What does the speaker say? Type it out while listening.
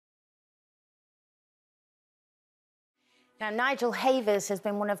Now, Nigel Havers has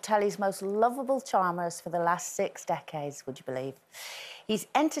been one of telly's most lovable charmers for the last 6 decades, would you believe? He's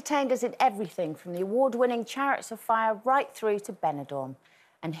entertained us in everything from the award-winning Chariots of Fire right through to Benidorm.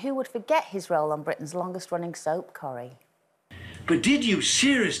 And who would forget his role on Britain's longest-running soap, Corrie? But did you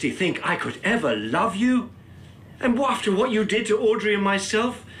seriously think I could ever love you? And after what you did to Audrey and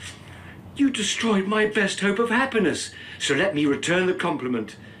myself, you destroyed my best hope of happiness. So let me return the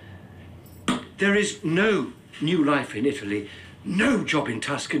compliment. There is no new life in Italy, no job in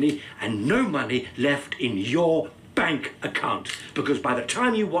Tuscany, and no money left in your bank account. Because by the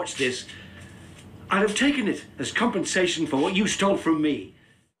time you watch this, I'll have taken it as compensation for what you stole from me.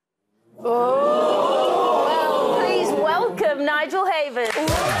 Oh! Well, please welcome Nigel Havers. Wow.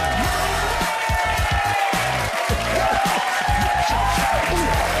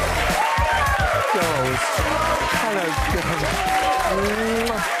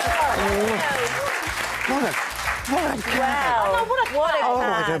 What a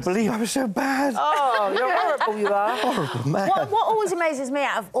I don't believe I was so bad. Oh, you're horrible, you are. Horrible man. What always amazes me,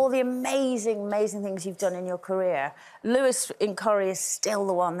 out of all the amazing things you've done in your career, Lewis in Corrie is still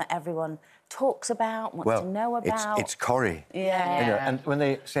the one that everyone talks about, wants to know about. It's Corrie. Yeah. You know, and when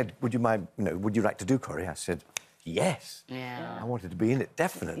they said, would you mind, would you like to do Corrie? I said, yes. Yeah. I wanted to be in it,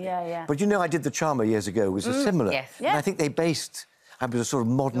 definitely. Yeah, yeah. But, I did The Charmer years ago. It was a similar. Yes. And I think they based... I was a sort of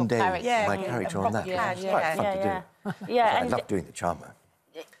modern-day my character on that. It's quite fun to do. Yeah, I love doing The Charmer.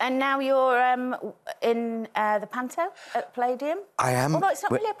 And now you're in the Panto at Palladium. I am. Although it's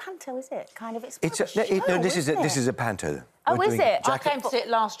not really a Panto, is it? Kind of. It's no, this is a Panto. Oh, is it? I came to see it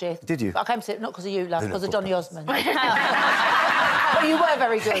last year. Did you? I came to see it not because of you, love, because of Donny Osmond. But you were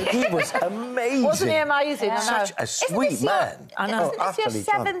very good. He was amazing. Wasn't he amazing? Yeah. Such a sweet man. I know. Isn't this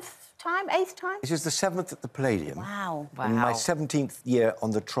your 7th time, 8th time? This is the 7th at the Palladium. Wow. And my 17th year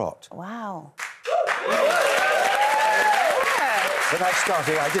on the trot. Wow. When I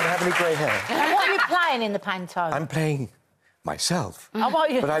started, I didn't have any grey hair. And what are you playing in the Panto? I'm playing myself. How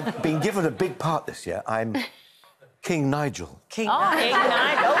about you? But I've been given a big part this year. I'm King Nigel. King Nigel.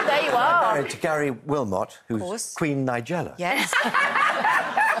 Oh, there you are. Married to Gary Wilmot, who's Queen Nigella. Yes.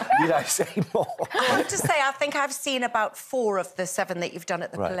 Did I say more? I have to say, I think I've seen about 4 of the 7 that you've done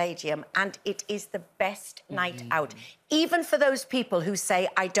at the Palladium, and it is the best night out. Even for those people who say,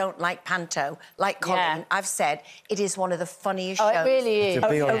 I don't like Panto, like Colin, I've said, it is one of the funniest shows it really is.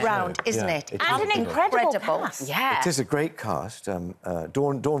 around, isn't it? And an incredible cast. Yeah. It is a great cast.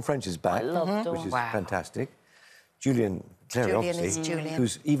 Dawn French is back, which is fantastic. Julian Clary, obviously,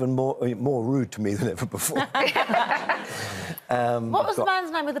 who's even more rude to me than ever before. What was the man's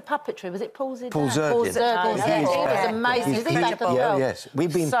name with the puppetry? Was it Paul Zerdin? Paul Zerdin. He was amazing. He's back as well. Yes.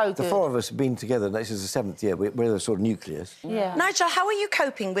 We've been, so the 4 of us have been together. This is the 7th year. We're the sort of nucleus. Yeah. Nigel, how are you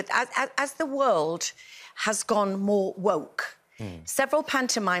coping with, as the world has gone more woke, several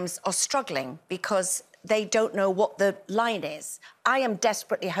pantomimes are struggling because they don't know what the line is. I am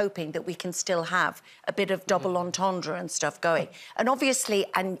desperately hoping that we can still have a bit of double entendre and stuff going. And obviously,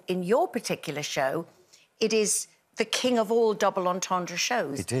 and in your particular show, it is the king of all double entendre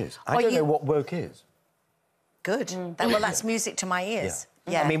shows. It is. I don't know what woke is. Good. Well, that's music to my ears.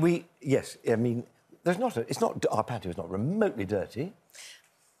 Yeah. I mean, there's not our panto is not remotely dirty.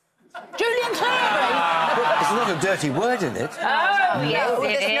 Julian Clary! It's not a dirty word in it. Oh, yes,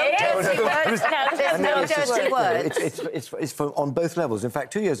 There's no dirty words. It's on both levels. In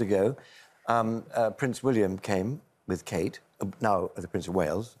fact, 2 years ago, Prince William came with Kate, now the Prince of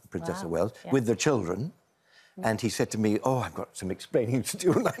Wales, Princess of Wales, with the children. And he said to me, I've got some explaining to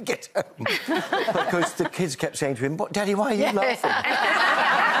do when I get home. Because the kids kept saying to him, Daddy, why are you laughing?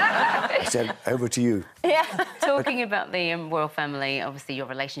 I said, over to you. Yeah. Talking about the royal family, obviously your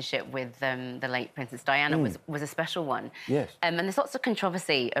relationship with the late Princess Diana was a special one. Yes. And there's lots of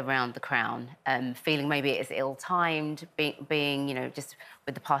controversy around the crown, feeling maybe it's ill-timed, being just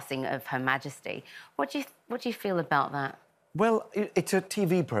with the passing of Her Majesty. What do you feel about that? Well, it's a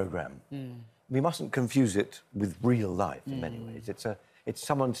TV programme. We mustn't confuse it with real life in many ways. It's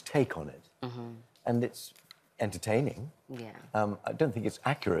someone's take on it. And it's entertaining. Yeah. I don't think it's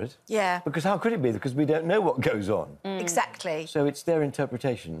accurate. Yeah. Because how could it be? Because we don't know what goes on. Exactly. So it's their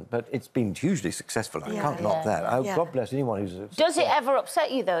interpretation, but it's been hugely successful. I can't knock that. God bless anyone who's... Does it ever upset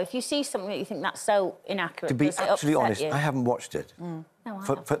you, though, if you see something that you think that's so inaccurate? To be absolutely honest, you? I haven't watched it. No,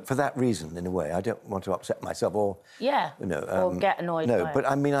 for that reason, in a way. I don't want to upset myself or... or get annoyed by but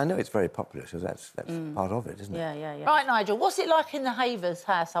I mean, I know it's very popular, so that's part of it, isn't it? Yeah. Right, Nigel, what's it like in the Havers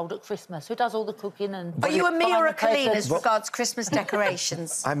household at Christmas? Who does all the cooking and... Are you a me or a Colleen as papers? regards Christmas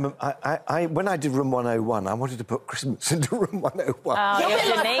decorations? When I did Room 101, I wanted to put Christmas into Room 101. Oh,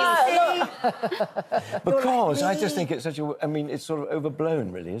 yes, Because I just think it's such a... I mean, it's sort of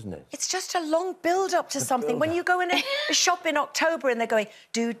overblown, really, isn't it? It's just a long build-up to something. When you go in a shop in October and they're going,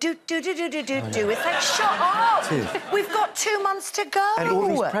 do, it's like, shut up! We've got 2 months to go. And all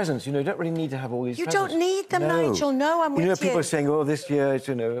these presents, you know, you don't really need to have all these presents. You don't need them, Nigel. No, I'm with you. You know, people are saying, oh, this year, it's,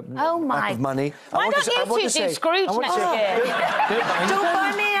 you know, lack of money. Why don't you two do Scrooge next year? Don't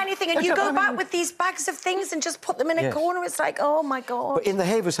buy me anything. And you go back with these bags of things and just put them in a corner. It's like, oh, my God. But in the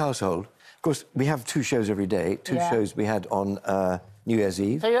Havers household, of course, we have 2 shows every day. 2 shows we had on New Year's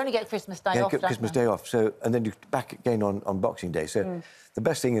Eve. So you only get Christmas Day off, get Christmas Day off. So, and then you're back again on Boxing Day. So the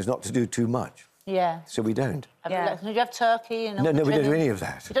best thing is not to do too much. Yeah. So we don't. Do you have turkey? And no, we don't do any of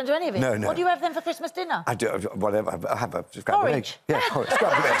that. You don't do any of it? No, no. What do you have then for Christmas dinner? I do, whatever. I have a scrambled egg. Yeah, scrambled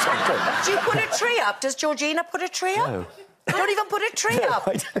egg. Do you put a tree up? Does Georgina put a tree up? No. You don't even put a tree up.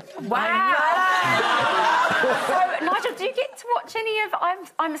 Wow. So, Nigel, do you get to watch any of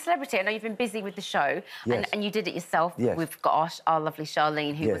I'm a Celebrity? I know you've been busy with the show, and you did it yourself. Yes. We've got our lovely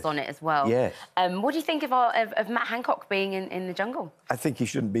Charlene, who was on it as well. Yes. What do you think of Matt Hancock being in the jungle? I think he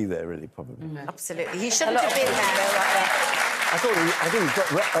shouldn't be there, really, probably. Absolutely. He shouldn't have been there. I think he's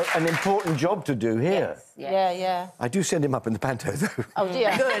got an important job to do here. Yes. Yeah. I do send him up in the Panto, though. Oh,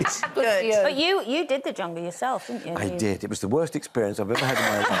 dear. Good. But you did the jungle yourself, didn't you? I did. It was the worst experience I've ever had in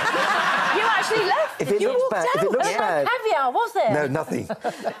my life. You actually left. If it looks bad... Caviar, was there? No, nothing.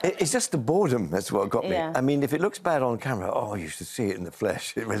 It's just the boredom that's what got me. Yeah. I mean, if it looks bad on camera, oh, you should see it in the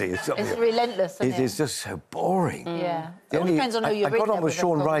flesh. It really is something. It's relentless, isn't it? It is just so boring. Yeah. It all depends on who you're I got reading on with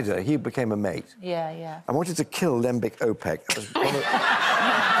Sean Ryder. He became a mate. Yeah. I wanted to kill Lembic Opek.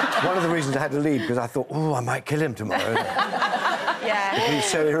 That was one of the reasons I had to leave, because I thought, oh, I might kill him tomorrow. Because he's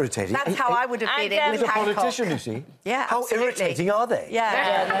so irritating. That's how I would have been it with He's a Hancock. politician, you see. Yeah, How absolutely. irritating are they?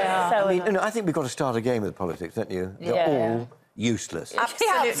 Yeah, they are. I mean, I think we've got to start a game with politics, don't you? They're all useless.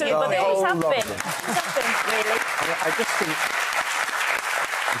 Absolutely. But they always have been. Really. I just think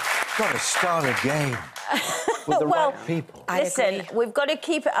you've got to start a game with the right people. Listen, we've got to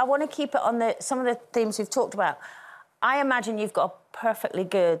keep it... I want to keep it on some of the themes we've talked about. I imagine you've got a perfectly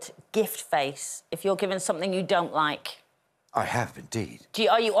good gift face if you're given something you don't like. I have, indeed.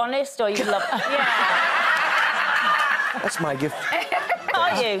 Are you honest or you love... That's my gift.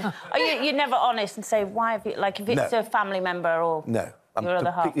 Are you? You're never honest and say, why have you... Like, if it's a family member or... No, I'm your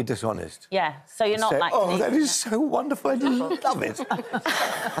other half. completely dishonest. Yeah, so you're not like... Oh, that is so wonderful. I love it. I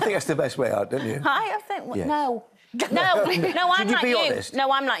think that's the best way out, don't you? I think... Yes. No, I'm like you. Honest?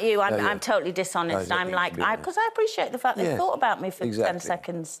 No, I'm like you. I'm totally dishonest. No, I'm like... Because I appreciate the fact they thought about me for 10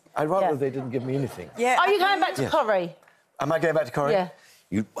 seconds. I'd rather they didn't give me anything. Yeah. Are you going back to Corrie? Am I going back to Corrie? Yeah.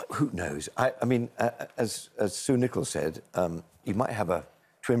 Who knows? I mean, as Sue Nichols said, you might have a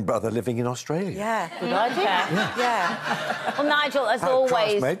twin brother living in Australia. Yeah. Good idea. Yeah. Well, Nigel, as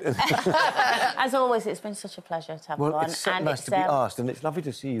always, it's been such a pleasure to have you on. It's so nice to be asked, and it's lovely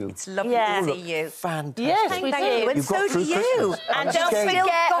to see you. It's lovely to see you. Fantastic. Yes, we do. And so do you. And don't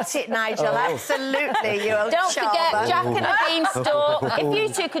forget... got it, Nigel. Absolutely, you old Don't forget Jack and the Beanstalk. If you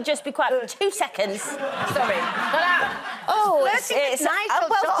two could just be quiet for 2 seconds. Sorry. Oh, it's Nigel.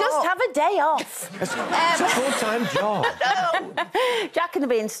 well, just have a day off. It's a full-time job. Jack and the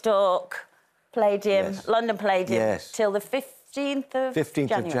Beanstalk, Palladium, London Palladium, till the 15th of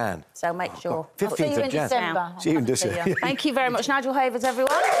 15th of Jan. So make sure. 15th of Jan. December. See you in December. Thank you very much, Nigel Havers,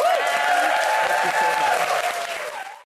 everyone.